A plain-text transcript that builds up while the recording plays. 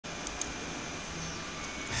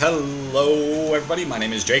Hello everybody, my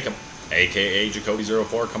name is Jacob, aka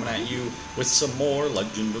Jacoby04, coming at you with some more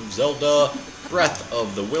Legend of Zelda Breath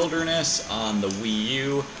of the Wilderness on the Wii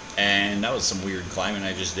U. And that was some weird climbing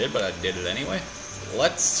I just did, but I did it anyway.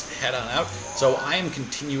 Let's head on out. So I am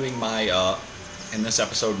continuing my, in this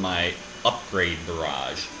episode, my upgrade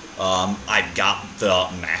barrage. I got the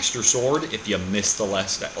Master Sword. If you missed the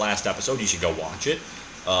last episode, you should go watch it.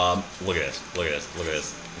 Look at this, look at this, look at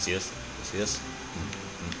this. You see this? You see this?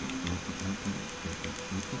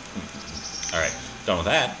 Alright, done with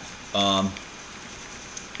that.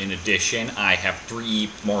 In addition, I have 3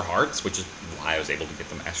 more hearts, which is why I was able to get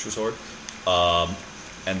the Master Sword.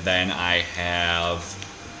 And then I have...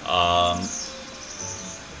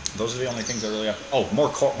 those are the only things I really have. Oh,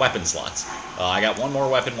 more weapon slots. I got 1 more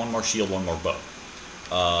weapon, 1 more shield, 1 more bow.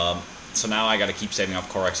 So now I got to keep saving up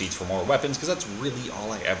Korok seeds for more weapons, because that's really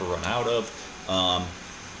all I ever run out of.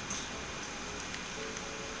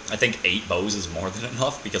 I think 8 bows is more than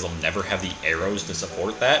enough, because I'll never have the arrows to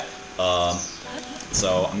support that.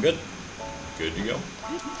 So I'm good. Good to go.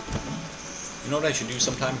 You know what I should do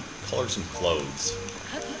sometime? Color some clothes.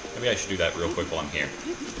 Maybe I should do that real quick while I'm here.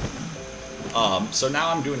 So now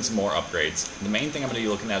I'm doing some more upgrades. The main thing I'm going to be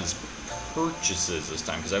looking at is purchases this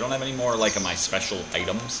time, because I don't have any more like of my special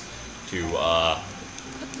items to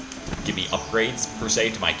give me upgrades per se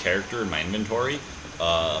to my character and my inventory.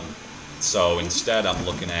 So instead I'm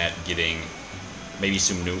looking at getting maybe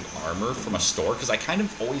some new armor from a store, because I kind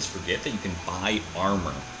of always forget that you can buy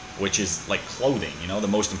armor, which is like clothing, you know,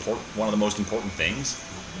 one of the most important things.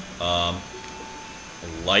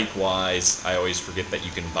 Likewise, I always forget that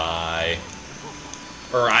you can buy,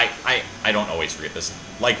 or I don't always forget this.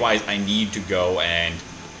 Likewise, I need to go and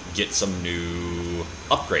get some new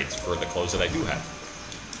upgrades for the clothes that I do have.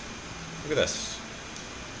 Look at this.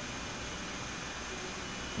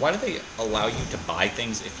 Why do they allow you to buy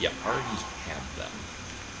things if you already have them?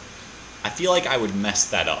 I feel like I would mess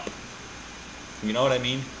that up. You know what I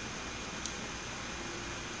mean?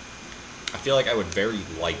 I feel like I would very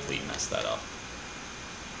likely mess that up.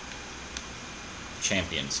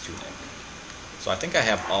 Champion's tunic. So I think I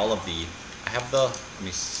have all of the... let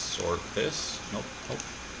me sort this. Nope, nope.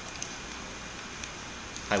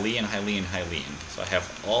 Hylian, Hylian, Hylian. So I have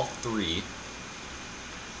all 3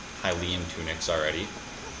 Hylian tunics already.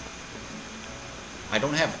 I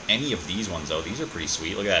don't have any of these ones, though. These are pretty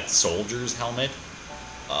sweet. Look at that soldier's helmet.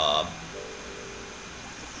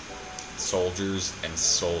 Soldiers and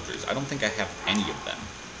soldiers. I don't think I have any of them.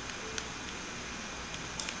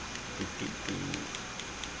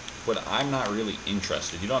 But I'm not really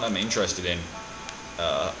interested. You know what I'm interested in?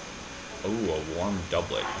 Oh, a warm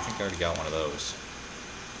doublet. I think I already got one of those.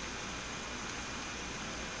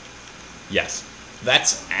 Yes.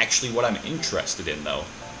 That's actually what I'm interested in, though.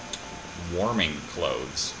 Warming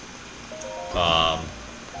clothes.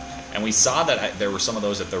 And we saw that there were some of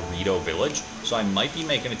those at the Rito village, so I might be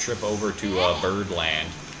making a trip over to Birdland.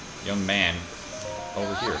 Young man,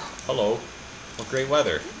 over here. Hello. What great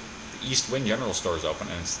weather. The East Wind General Store is open,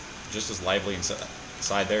 and it's just as lively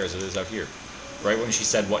inside there as it is out here. Right when she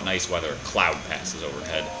said, what nice weather, a cloud passes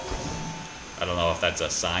overhead. I don't know if that's a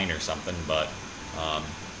sign or something, but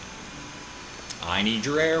I need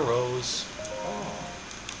your arrows. Oh.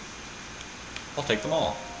 I'll take them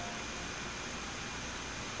all.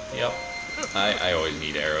 Yep. I always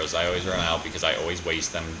need arrows. I always run out because I always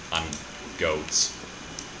waste them on goats.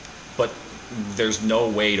 But there's no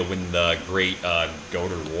way to win the Great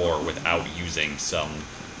Goater War without using some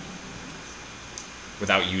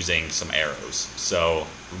arrows. So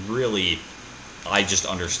really, I just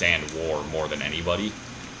understand war more than anybody.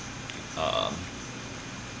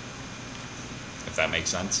 If that makes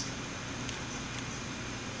sense.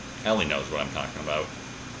 Ellie knows what I'm talking about.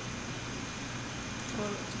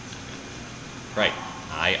 Right,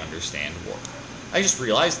 I understand war. I just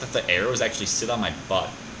realized that the arrows actually sit on my butt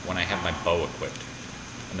when I have my bow equipped,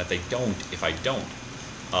 and that they don't if I don't,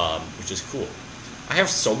 which is cool. I have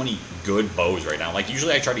so many good bows right now. Like,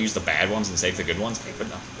 usually I try to use the bad ones and save the good ones, but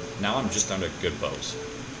now I'm just under good bows.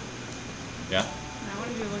 Yeah? I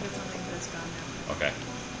wanted you to look at something that's gone now. Okay.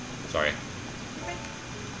 Sorry.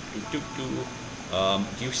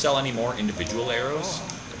 Do you sell any more individual arrows?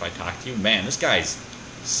 If I talk to you? Man, this guy's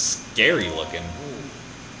scary looking.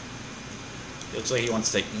 He looks like he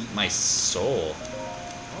wants to eat my soul.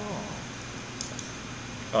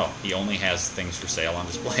 Oh, he only has things for sale on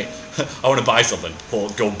display. I want to buy something. Well,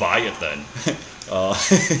 go buy it then.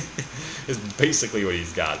 Is basically what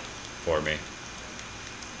he's got for me.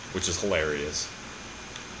 Which is hilarious.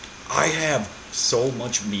 I have so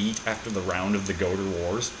much meat after the round of the Goater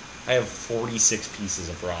Wars. I have 46 pieces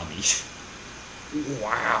of raw meat.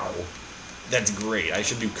 Wow. That's great. I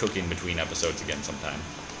should do cooking between episodes again sometime.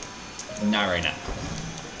 Not right now.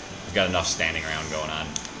 We've got enough standing around going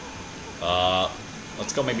on.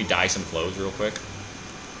 Let's go maybe dye some clothes real quick.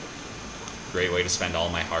 Great way to spend all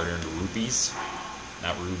my hard-earned rupees.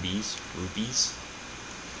 Not rubies. Rupees.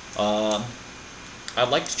 I'd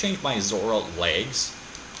like to change my Zora legs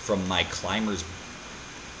from my climber's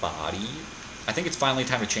body. I think it's finally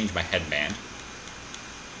time to change my headband.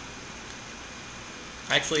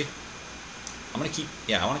 Actually, I'm going to keep...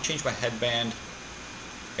 Yeah, I want to change my headband.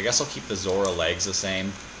 I guess I'll keep the Zora legs the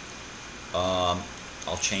same.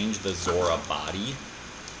 I'll change the Zora body.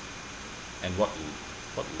 And what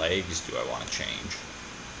legs do I want to change?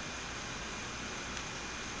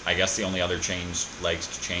 I guess the only other legs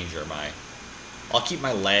to change are my... I'll keep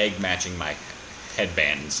my leg matching my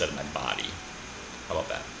headband instead of my body. How about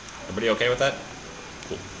that? Everybody okay with that?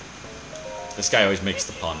 Cool. This guy always makes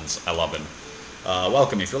the puns. I love him.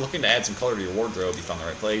 Welcome. If you're looking to add some color to your wardrobe, you found the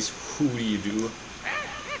right place. Who do you do?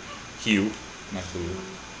 Hugh. Not who.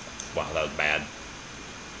 Wow, that was bad.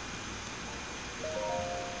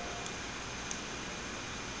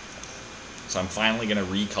 So I'm finally going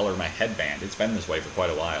to recolor my headband. It's been this way for quite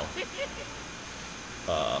a while.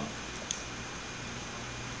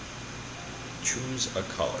 Choose a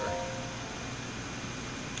color.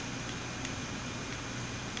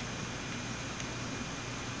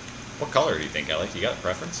 What color do you think, Ellie? You got a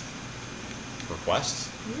preference? Requests?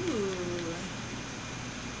 Ooh.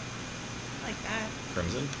 I like that.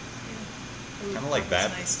 Crimson? Yeah. Kind of like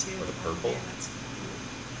that. Nice too. Or the purple. Yeah, that's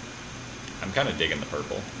I'm kind of digging the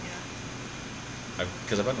purple. yeah.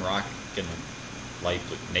 Because I've been rocking light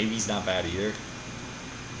blue. Navy's not bad either.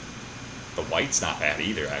 The white's not bad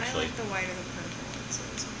either, actually. I like the white or the purple. It's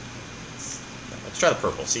Let's try the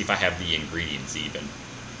purple. See if I have the ingredients even.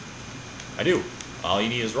 I do. All you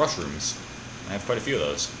need is mushrooms. I have quite a few of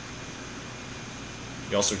those.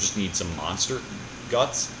 You also just need some monster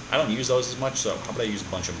guts. I don't use those as much, so how about I use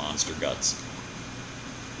a bunch of monster guts?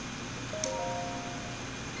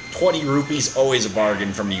 20 rupees, always a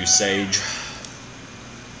bargain from you, Sage.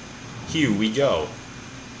 Here we go.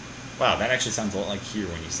 Wow, that actually sounds a lot like here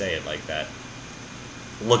when you say it like that.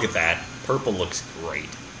 Look at that. Purple looks great.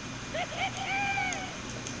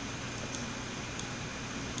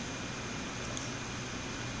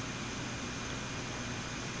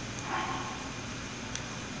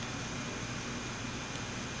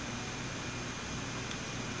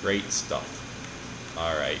 Great stuff.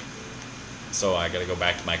 Alright. So I gotta go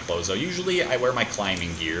back to my clothes. So usually I wear my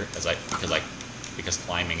climbing gear because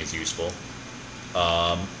climbing is useful.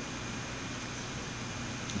 But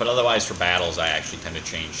otherwise for battles I actually tend to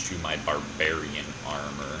change to my barbarian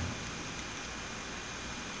armor.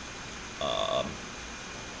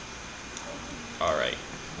 Alright.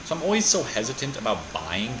 So I'm always so hesitant about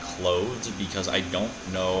buying clothes because I don't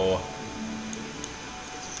know...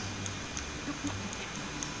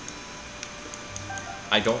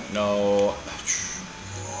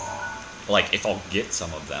 like, if I'll get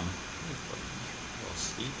some of them. Little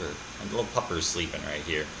sleeper. A little pupper's sleeping right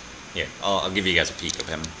here. Here, I'll give you guys a peek of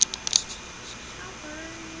him.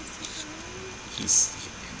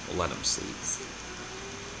 We'll let him sleep.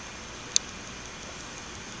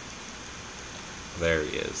 There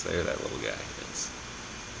he is. There that little guy is.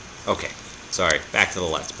 Okay, sorry. Back to the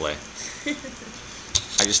Let's Play.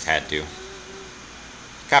 I just had to.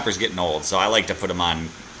 Copper's getting old, so I like to put him on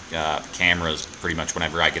cameras pretty much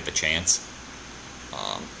whenever I get the chance.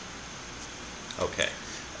 Okay,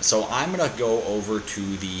 so I'm going to go over to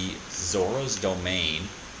the Zora's Domain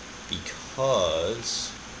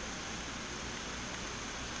because...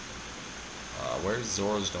 where's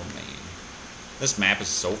Zora's Domain? This map is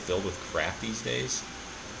so filled with crap these days.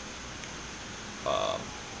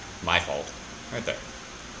 My fault. Right there.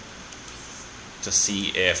 To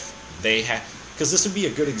see if they have... Because this would be a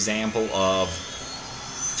good example of...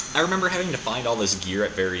 I remember having to find all this gear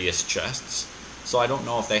at various chests, so I don't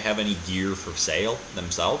know if they have any gear for sale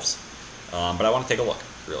themselves, but I want to take a look,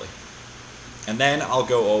 really. And then I'll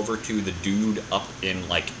go over to the dude up in,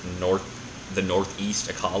 like, the northeast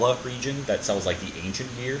Akala region that sells, like, the ancient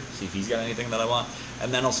gear, see if he's got anything that I want,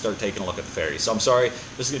 and then I'll start taking a look at the fairies. So I'm sorry,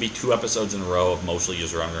 this is going to be 2 episodes in a row of mostly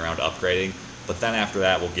just running around upgrading, but then after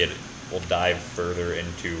that we'll dive further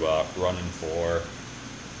into running for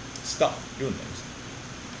stuff, doing things.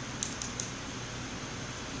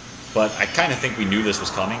 But I kind of think we knew this was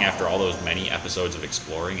coming after all those many episodes of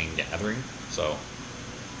exploring and gathering, so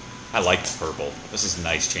I like the purple. This is a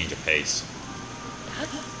nice change of pace.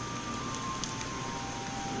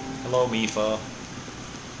 Hello, Mifa.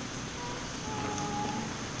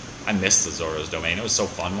 I missed the Zora's Domain. It was so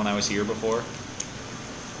fun when I was here before.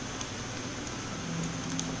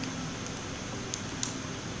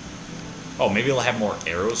 Oh, maybe they'll have more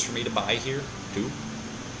arrows for me to buy here, too?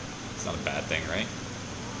 It's not a bad thing, right?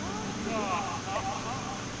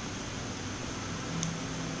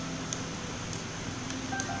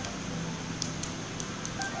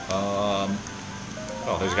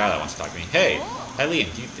 Oh, there's a guy that wants to talk to me. Hey, Eileen,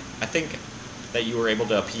 I think that you were able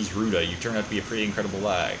to appease Ruda. You turned out to be a pretty incredible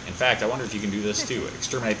lag. In fact, I wonder if you can do this too.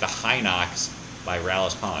 Exterminate the Hinox by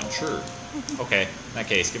Rallis Pond. Sure. Okay, in that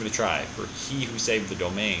case, give it a try. For he who saved the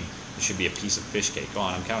domain, it should be a piece of fish cake. Go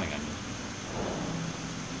on, I'm counting on you.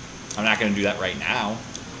 I'm not going to do that right now,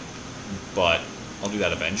 but I'll do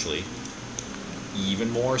that eventually. Even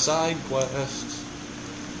more side quests.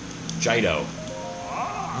 Jido.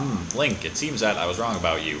 Link, it seems that I was wrong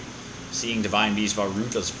about you. Seeing Divine Beast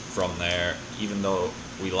Varutas from there, even though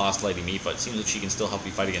we lost Lady Mifa, it seems that she can still help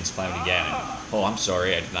you fight against Calamity Ganon. Oh, I'm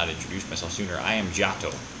sorry, I did not introduce myself sooner. I am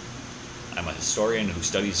Jato. I'm a historian who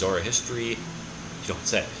studies Zora history, you don't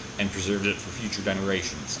say, and preserved it for future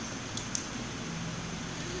generations.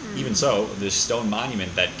 Even so, this stone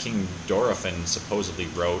monument that King Dorothin supposedly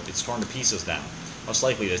wrote, it's torn to pieces now. Most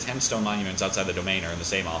likely, the 10 stone monuments outside the domain are in the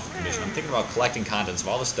same awful condition. I'm thinking about collecting contents of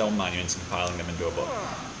all the stone monuments and compiling them into a book.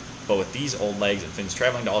 But with these old legs and fins,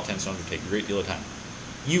 traveling to all 10 stones would take a great deal of time.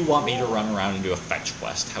 You want me to run around and do a fetch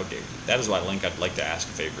quest? How dare you? That is why, Link, I'd like to ask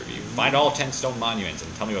a favor of you. Find all 10 stone monuments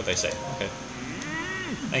and tell me what they say. Okay.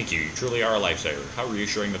 Thank you. You truly are a lifesaver. How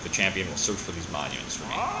reassuring that the champion will search for these monuments for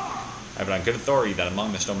me. I have it on good authority that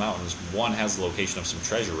among the stone mountains, one has the location of some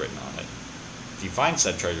treasure written on it. If you find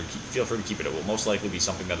said treasure, feel free to keep it. It will most likely be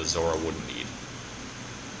something that a Zora wouldn't need.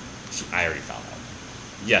 I already found that.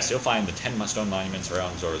 Yes, you'll find the 10 stone monuments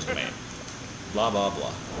around Zora's domain. Blah, blah,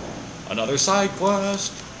 blah. Another side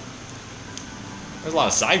quest! There's a lot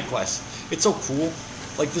of side quests. It's so cool.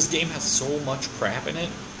 Like, this game has so much crap in it.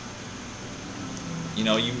 You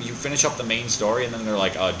know, you finish up the main story, and then they're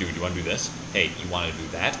like, dude, you want to do this? Hey, you want to do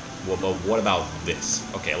that? Well, but what about this?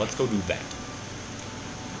 Okay, let's go do that.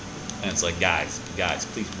 And it's like, guys,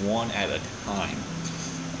 please, one at a time.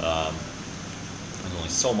 There's only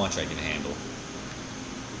so much I can handle.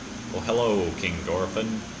 Well, hello, King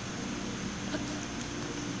Dorothin.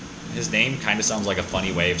 His name kind of sounds like a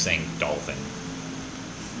funny way of saying dolphin.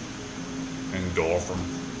 King Dorothin.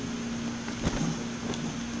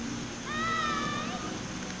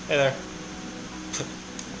 Hey there.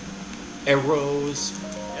 Arrows.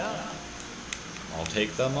 Yeah. I'll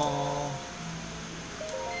take them all.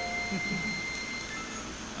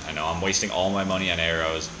 I know, I'm wasting all my money on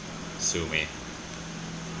arrows. Sue me.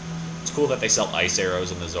 It's cool that they sell ice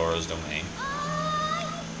arrows in the Zora's domain.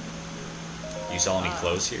 You sell any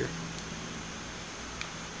clothes here?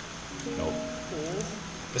 Nope.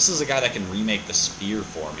 This is a guy that can remake the spear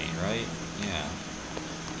for me, right? Yeah.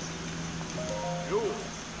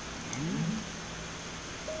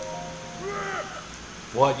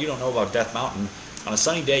 What? You don't know about Death Mountain? On a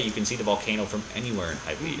sunny day, you can see the volcano from anywhere in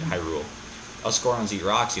Hyrule. Us Gorons eat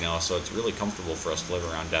rocks, you know, so it's really comfortable for us to live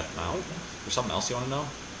around Death Mountain. There's something else you want to know?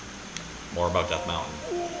 More about Death Mountain.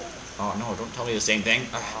 Oh, no, don't tell me the same thing.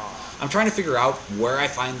 I'm trying to figure out where I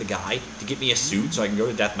find the guy to get me a suit so I can go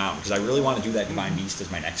to Death Mountain, because I really want to do that Divine Beast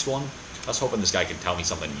as my next one. I was hoping this guy could tell me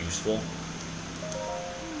something useful.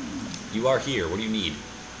 You are here. What do you need?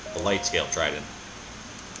 The light scale trident.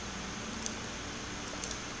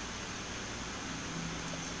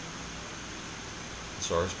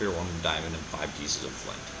 Sword spear, 1 diamond, and 5 pieces of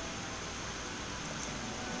flint.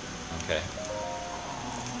 Okay.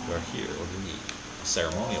 You are here. What do you need? A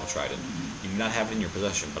ceremonial trident. You do not have it in your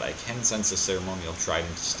possession, but I can sense a ceremonial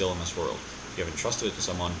trident still in this world. If you have entrusted it to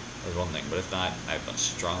someone, there's one thing. But if not, I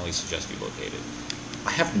strongly suggest you locate it.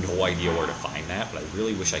 I have no idea where to find that, but I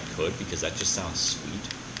really wish I could, because that just sounds sweet.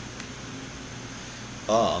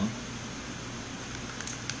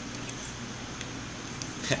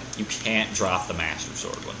 You can't drop the Master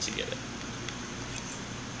Sword once you get it.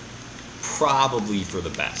 Probably for the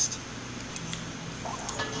best.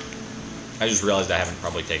 I just realized I haven't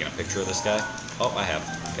probably taken a picture of this guy. Oh, I have.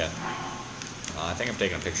 Okay. I think I've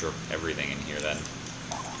taken a picture of everything in here then.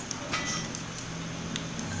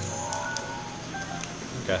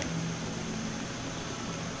 Okay.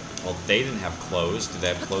 Well, they didn't have clothes. Did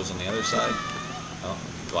they have clothes on the other side? Oh,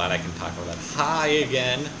 I'm glad I can talk about that. Hi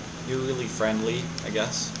again. You're really friendly, I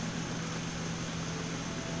guess.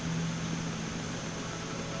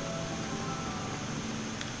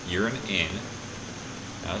 You're an inn,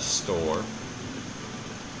 not a store.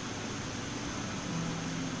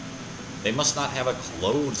 They must not have a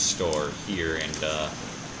clothes store here in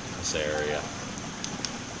this area.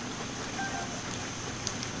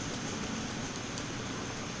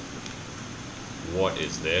 What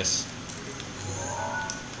is this?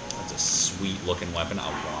 That's a sweet looking weapon. I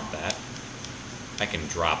want that. I can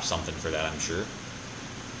drop something for that, I'm sure.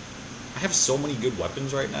 I have so many good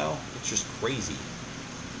weapons right now. It's just crazy.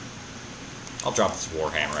 I'll drop this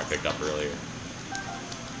Warhammer I picked up earlier.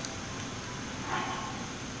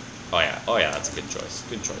 Oh yeah, that's a good choice.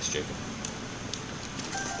 Good choice, Jacob.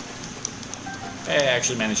 Hey, I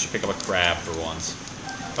actually managed to pick up a crab for once.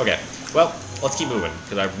 Okay, well, let's keep moving,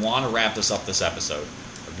 because I want to wrap this up this episode.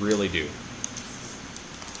 I really do.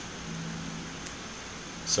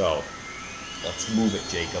 So, let's move it,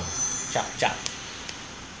 Jacob. Chop, chop.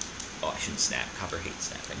 Oh, I shouldn't snap. Copper hates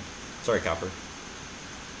snapping. Sorry, Copper.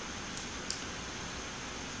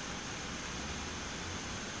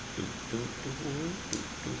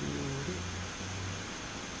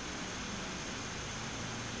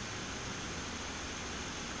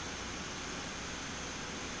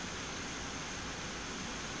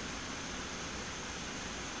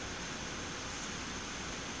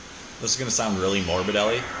 This is going to sound really morbid,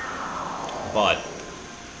 Ellie, but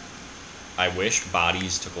I wish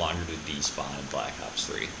bodies took longer to despawn in Black Ops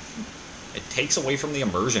 3. It takes away from the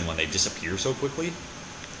immersion when they disappear so quickly.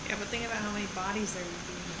 Yeah, but think about how many bodies there would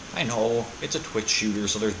be. I know, it's a Twitch shooter,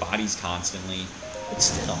 so there's bodies constantly, but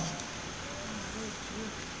still.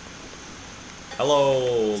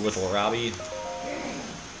 Hello, little Robbie.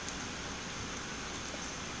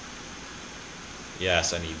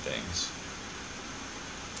 Yes, I need things.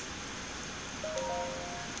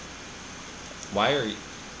 Why are you...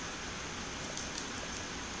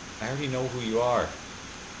 I already know who you are.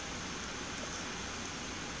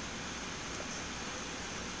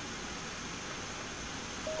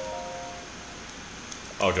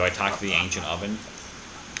 Oh, do I talk to the ancient oven?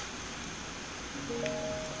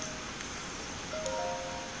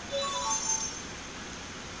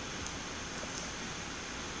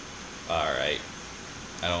 Alright.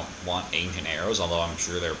 I don't want ancient arrows, although I'm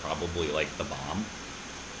sure they're probably like the bomb.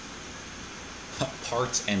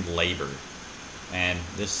 Parts and labor. Man,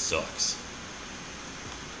 this sucks.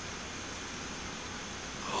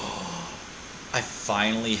 I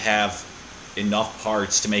finally have enough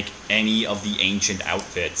parts to make any of the ancient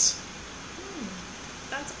outfits.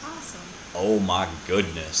 That's awesome. Oh my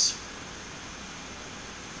goodness.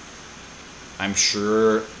 I'm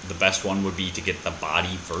sure the best one would be to get the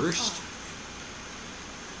body first.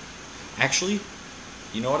 Oh. Actually,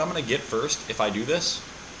 you know what I'm going to get first if I do this?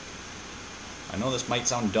 I know this might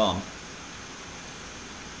sound dumb,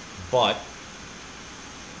 but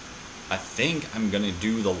I think I'm going to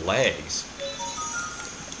do the legs.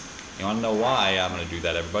 You want to know why I'm going to do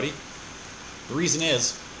that, everybody? The reason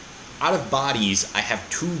is, out of bodies, I have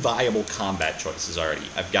two viable combat choices already.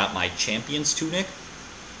 I've got my Champion's Tunic,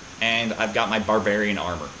 and I've got my Barbarian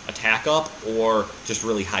Armor. Attack up, or just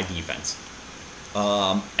really high defense.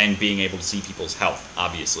 And being able to see people's health,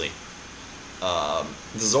 obviously.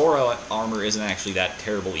 The Zora armor isn't actually that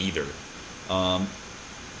terrible either.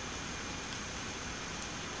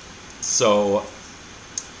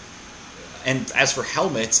 And as for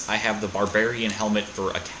helmets, I have the Barbarian helmet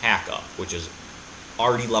for attack up, which is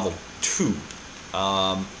already level 2.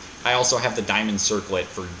 I also have the Diamond Circlet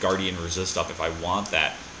for Guardian Resist up if I want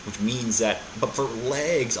that, which means that, but for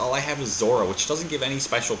legs, all I have is Zora, which doesn't give any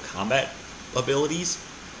special combat abilities.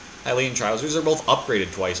 Hylian Trousers are both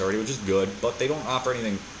upgraded twice already, which is good, but they don't offer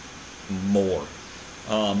anything more.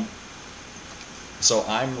 So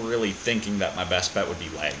I'm really thinking that my best bet would be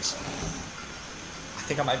legs. I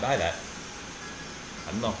think I might buy that.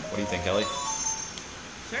 I don't know. What do you think, Ellie?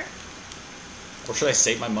 Sure. Or should I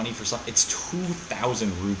save my money for something? It's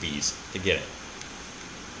 2,000 rupees to get it.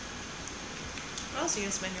 What else are you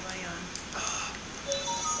going to spend your money on?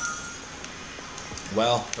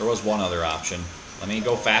 Well, there was one other option. Let me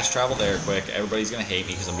go fast travel there quick. Everybody's going to hate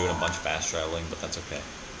me because I'm doing a bunch of fast traveling, but that's okay.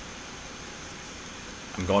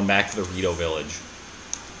 I'm going back to the Rito village.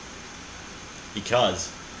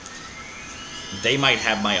 Because they might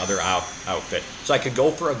have my other outfit. So I could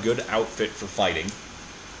go for a good outfit for fighting,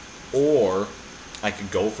 or I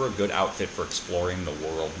could go for a good outfit for exploring the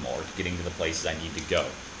world more, getting to the places I need to go.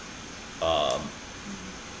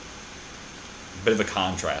 Bit of a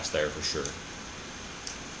contrast there for sure.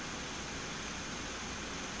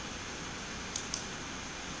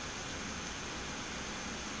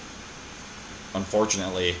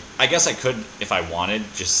 Unfortunately, I guess I could, if I wanted,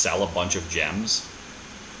 just sell a bunch of gems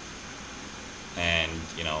and,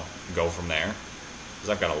 you know, go from there. Because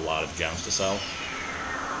I've got a lot of gems to sell.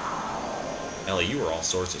 Ellie, you were all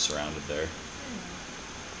sorts of surrounded there.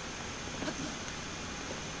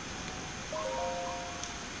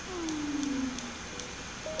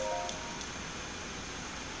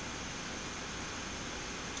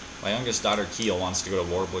 My youngest daughter, Keel, wants to go to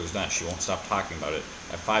Warbler's Nest. She won't stop talking about it.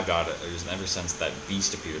 I have 5 daughters, and ever since that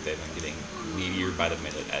beast appeared, they've been getting needier by the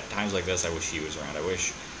minute. At times like this, I wish he was around. I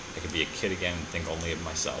wish I could be a kid again and think only of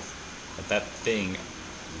myself. But that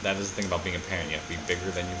is the thing about being a parent. You have to be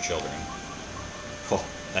bigger than your children. Oh,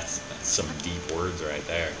 that's some deep words right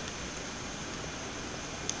there.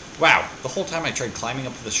 Wow, the whole time I tried climbing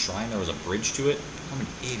up to the shrine, there was a bridge to it. I'm an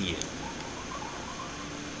idiot.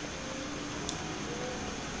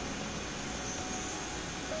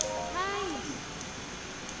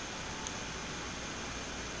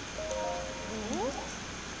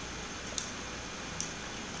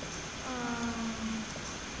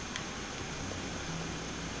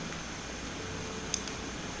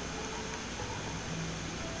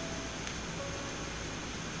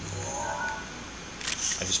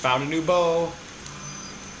 I just found a new bow.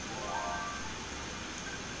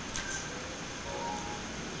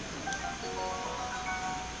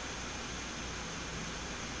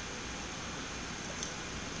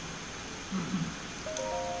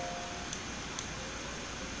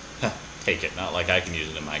 Take it, not like I can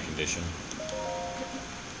use it in my condition.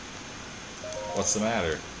 What's the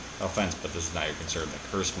matter? No offense, but this is not your concern. The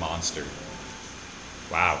cursed monster.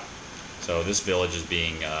 Wow. So this village is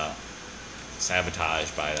being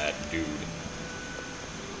sabotaged by that dude.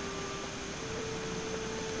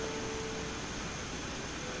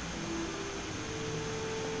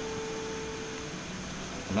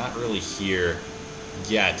 I'm not really here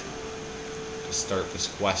yet to start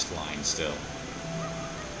this quest line still.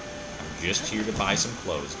 I'm just here to buy some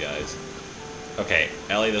clothes, guys. Okay,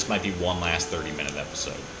 Ellie, this might be one last 30-minute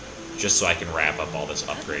episode. Just so I can wrap up all this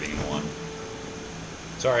upgrading in one.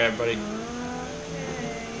 Sorry, everybody.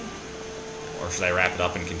 Or should I wrap it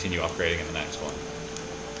up and continue upgrading in the next one?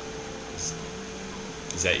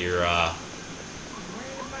 Is that your,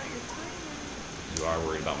 You are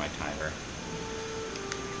worried about my timer.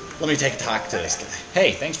 Let me take a talk to this guy.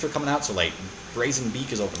 Hey, thanks for coming out so late. Brazen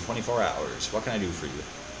Beak is open 24 hours. What can I do for you?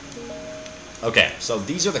 Okay, so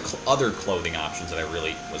these are the other clothing options that I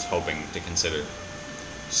really was hoping to consider.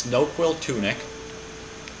 Snow Quill Tunic.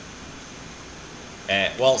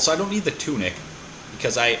 Well, so I don't need the tunic,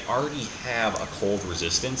 because I already have a cold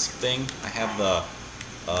resistance thing. I have the,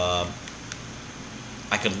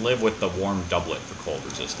 I could live with the warm doublet for cold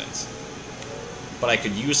resistance. But I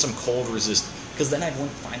could use some cold resist, because then I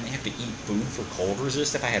wouldn't finally have to eat food for cold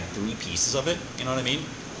resist if I had 3 pieces of it, you know what I mean?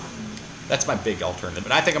 That's my big alternative,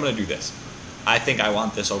 but I think I'm going to do this. I think I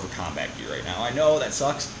want this over combat gear right now. I know that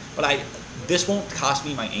sucks, but this won't cost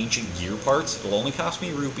me my ancient gear parts. It'll only cost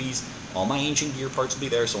me rupees. All my ancient gear parts will be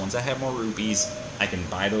there, so once I have more rupees, I can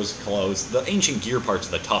buy those clothes. The ancient gear parts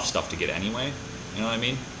are the tough stuff to get anyway. You know what I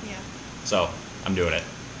mean? Yeah. So, I'm doing it.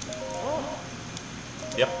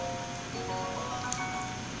 Yep.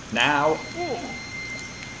 Now,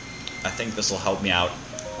 I think this will help me out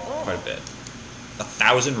quite a bit.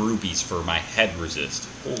 1,000 rupees for my head resist.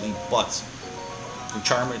 Holy butts. You're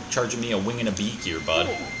charging me a wing and a beak here, bud.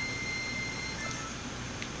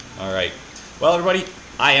 Alright. Well, everybody,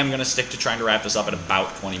 I am going to stick to trying to wrap this up at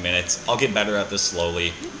about 20 minutes. I'll get better at this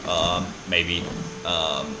slowly. Maybe.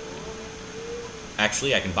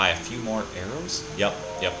 Actually, I can buy a few more arrows. Yep,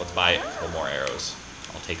 let's buy a couple more arrows.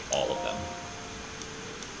 I'll take all of them.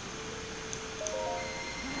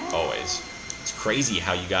 Always. It's crazy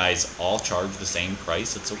how you guys all charge the same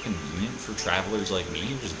price. It's so convenient for travelers like me,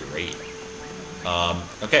 which is great.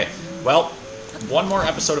 Okay, well, one more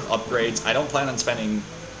episode of upgrades. I don't plan on spending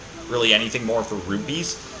really anything more for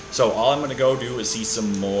rupees, so all I'm going to go do is see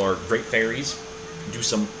some more Great Fairies, do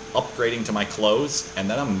some upgrading to my clothes, and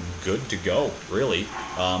then I'm good to go, really.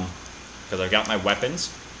 Because I've got my weapons.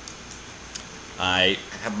 I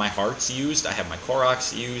have my hearts used, I have my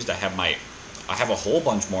Koroks used, I have a whole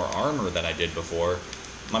bunch more armor than I did before.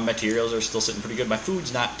 My materials are still sitting pretty good. My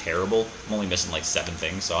food's not terrible. I'm only missing like 7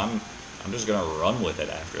 things, so I'm just gonna run with it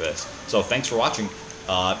after this. So thanks for watching.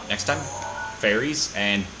 Next time, fairies,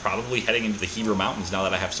 and probably heading into the Hebrew Mountains now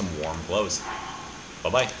that I have some warm clothes.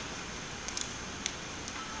 Bye-bye.